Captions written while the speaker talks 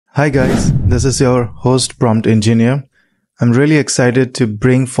Hi guys, this is your host Prompt Engineer. I'm really excited to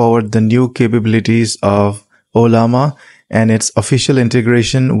bring forward the new capabilities of Ollama and its official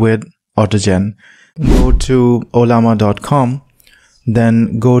integration with AutoGen. Go to ollama.com,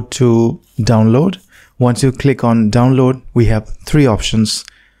 then go to download. Once you click on download, we have three options.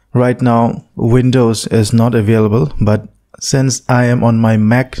 Right now, Windows is not available, but since I am on my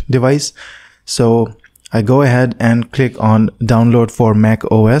Mac device, so I go ahead and click on download for Mac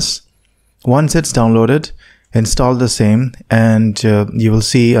OS. Once it's downloaded, install the same and you will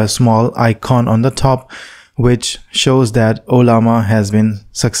see a small icon on the top which shows that Ollama has been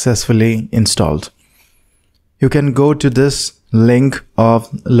successfully installed. You can go to this link of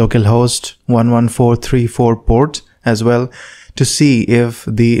localhost 11434 port as well to see if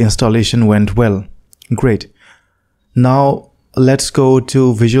the installation went well. Great. Now let's go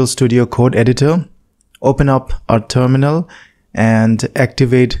to Visual Studio Code Editor. Open up our terminal and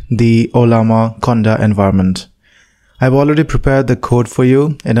activate the Ollama Conda environment. I've already prepared the code for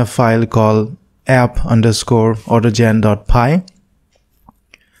you in a file called app_autogen.py.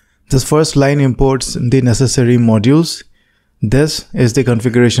 This first line imports the necessary modules. This is the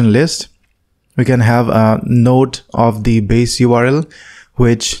configuration list. We can have a note of the base URL,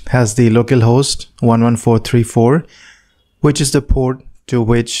 which has the localhost 11434, which is the port to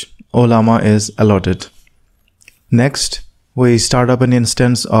which Ollama is allotted. Next, we start up an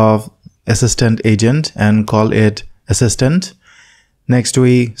instance of assistant agent and call it assistant. Next,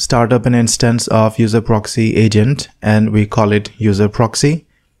 we start up an instance of user proxy agent and we call it user proxy.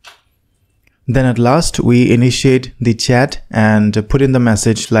 Then at last, we initiate the chat and put in the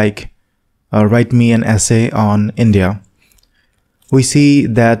message like write me an essay on India. We see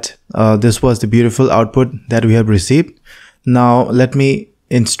that this was the beautiful output that we have received. Now let me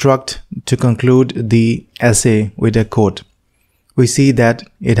instruct to conclude the essay with a quote. We see that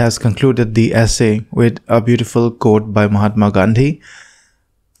it has concluded the essay with a beautiful quote by Mahatma Gandhi.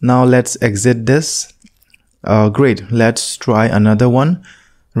 Now let's exit this. Great, let's try another one.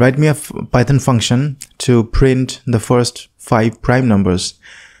 Write me a Python function to print the first 5 prime numbers.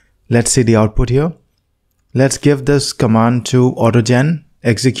 Let's see the output here. Let's give this command to AutoGen,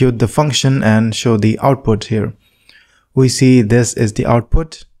 execute the function and show the output here. We see this is the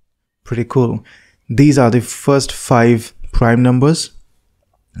output. Pretty cool. These are the first 5 prime numbers.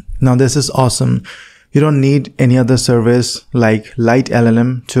 Now this is awesome. You don't need any other service like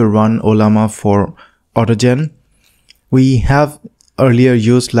localllm to run Ollama for AutoGen. We have earlier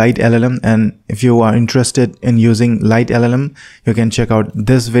used localllm, and if you are interested in using localllm, you can check out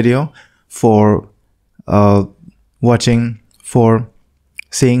this video for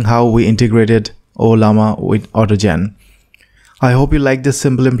seeing how we integrated Ollama with AutoGen. I hope you like this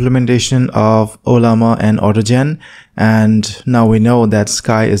simple implementation of Ollama and AutoGen, and now we know that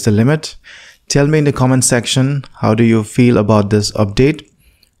sky is the limit. Tell me in the comment section, how do you feel about this update?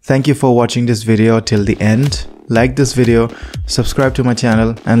 Thank you for watching this video till the end. Like this video, subscribe to my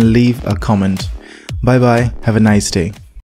channel and leave a comment. Bye bye, have a nice day.